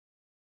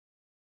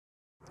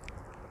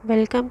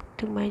Welcome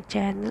to my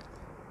channel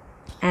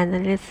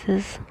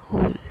Analysis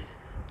Whole.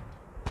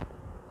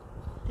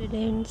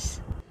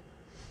 Students,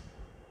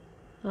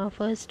 our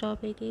first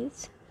topic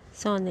is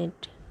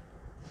sonnet.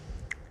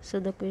 So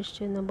the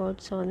question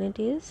about sonnet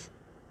is,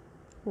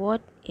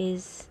 what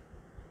is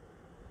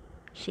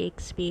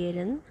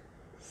Shakespearean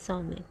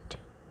sonnet?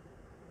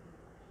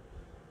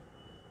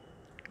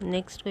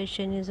 Next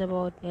question is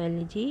about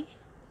elegy.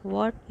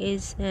 What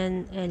is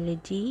an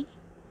elegy?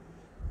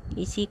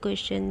 इसी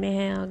question में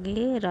है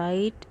आगे,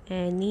 right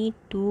any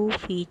two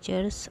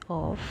features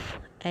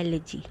of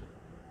elegy.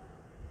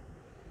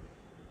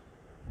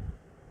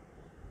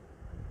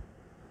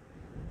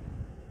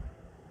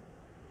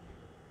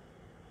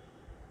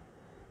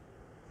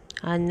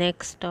 Our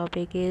next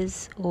topic is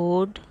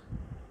ode.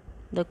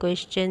 The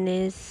question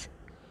is,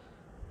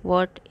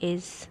 what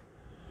is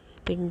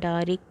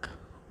Pindaric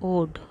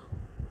ode?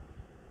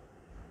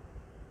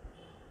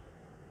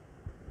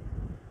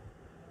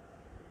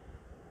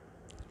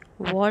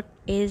 What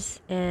is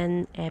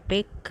an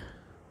epic?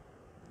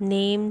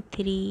 Name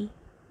 3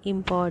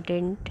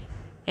 important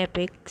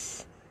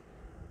epics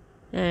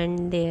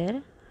and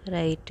their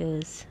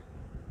writers.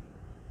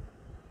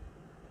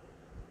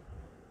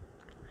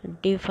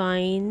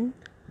 Define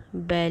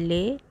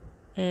ballet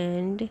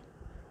and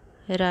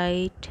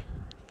write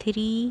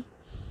 3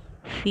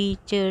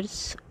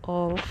 features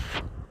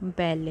of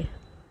ballet.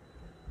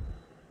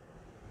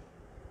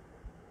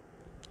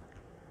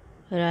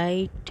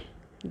 Write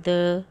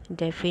the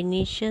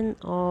definition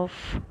of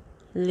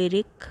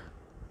lyric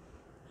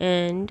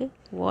and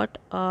what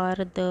are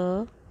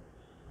the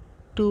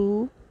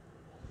 2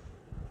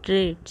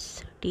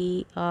 traits,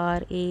 traits,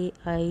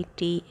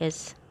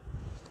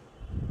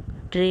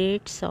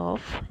 traits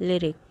of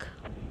lyric.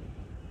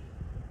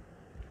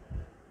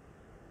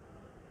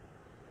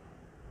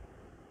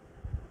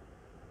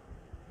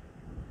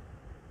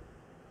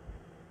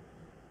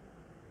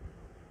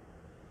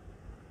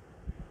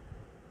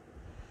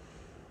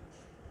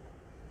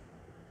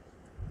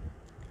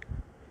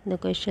 The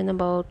question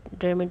about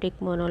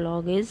dramatic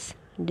monologue is,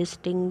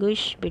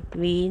 distinguish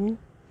between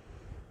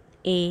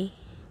a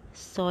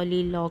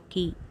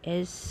soliloquy,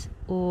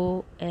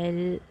 soliloquy,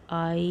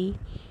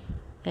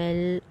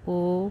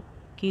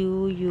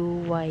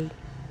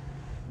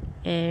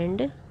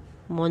 and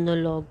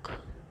monologue.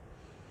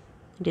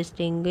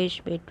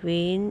 Distinguish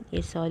between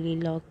a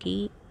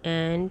soliloquy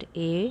and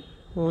a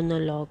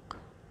monologue.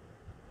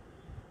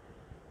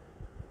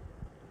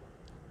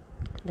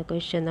 The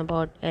question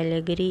about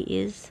allegory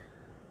is,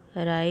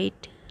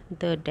 write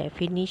the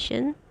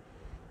definition,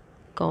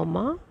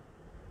 comma,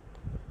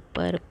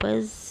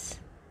 purpose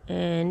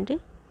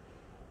and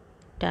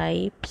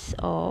types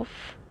of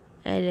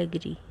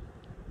allegory.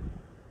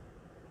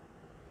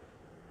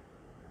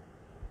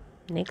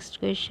 Next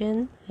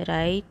question,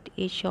 write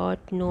a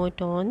short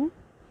note on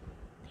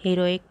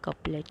heroic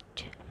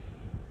couplet.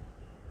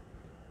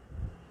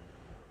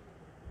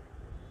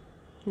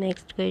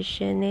 Next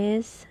question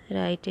is,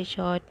 write a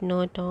short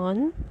note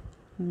on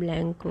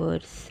blank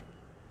verse.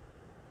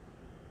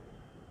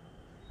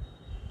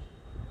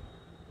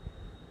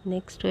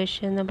 Next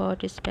question about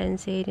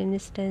Spenserian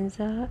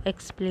stanza.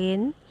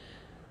 Explain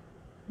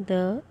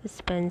the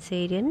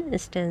Spenserian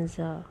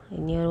stanza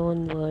in your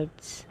own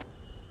words.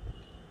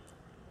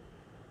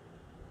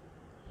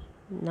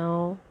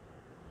 Now,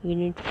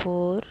 Unit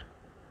 4.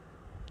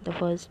 The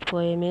first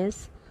poem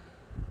is,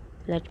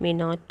 Let Me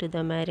Not to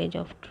the Marriage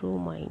of True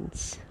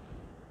Minds.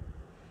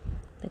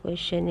 The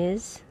question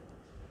is,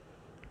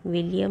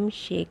 William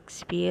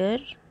Shakespeare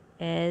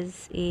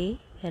as a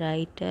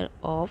writer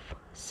of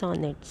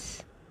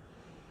sonnets.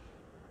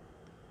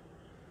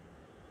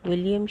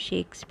 William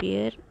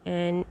Shakespeare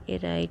and a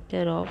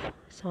writer of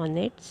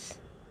sonnets,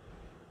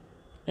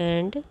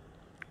 and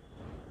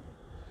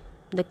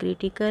the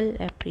critical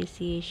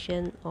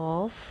appreciation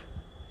of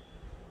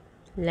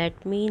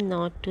Let Me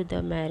Not to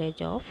the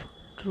Marriage of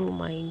True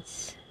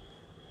Minds.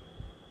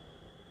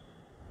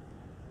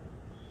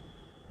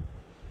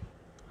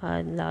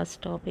 Our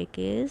last topic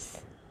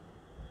is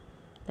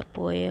the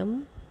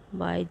poem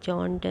by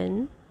John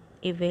Donne,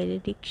 A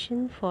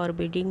Valediction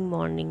Forbidding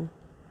Mourning.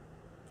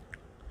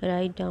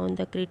 Write down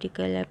the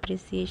critical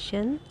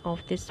appreciation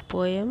of this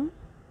poem.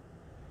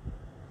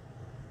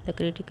 The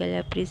critical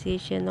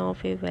appreciation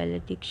of A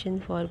Valediction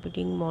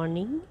Forbidding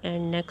Mourning.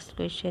 And next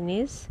question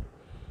is,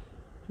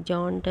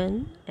 John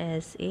Donne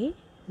as a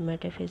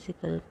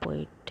metaphysical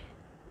poet.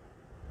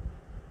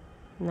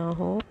 Now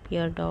hope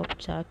your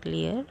doubts are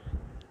clear.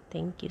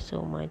 Thank you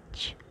so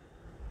much.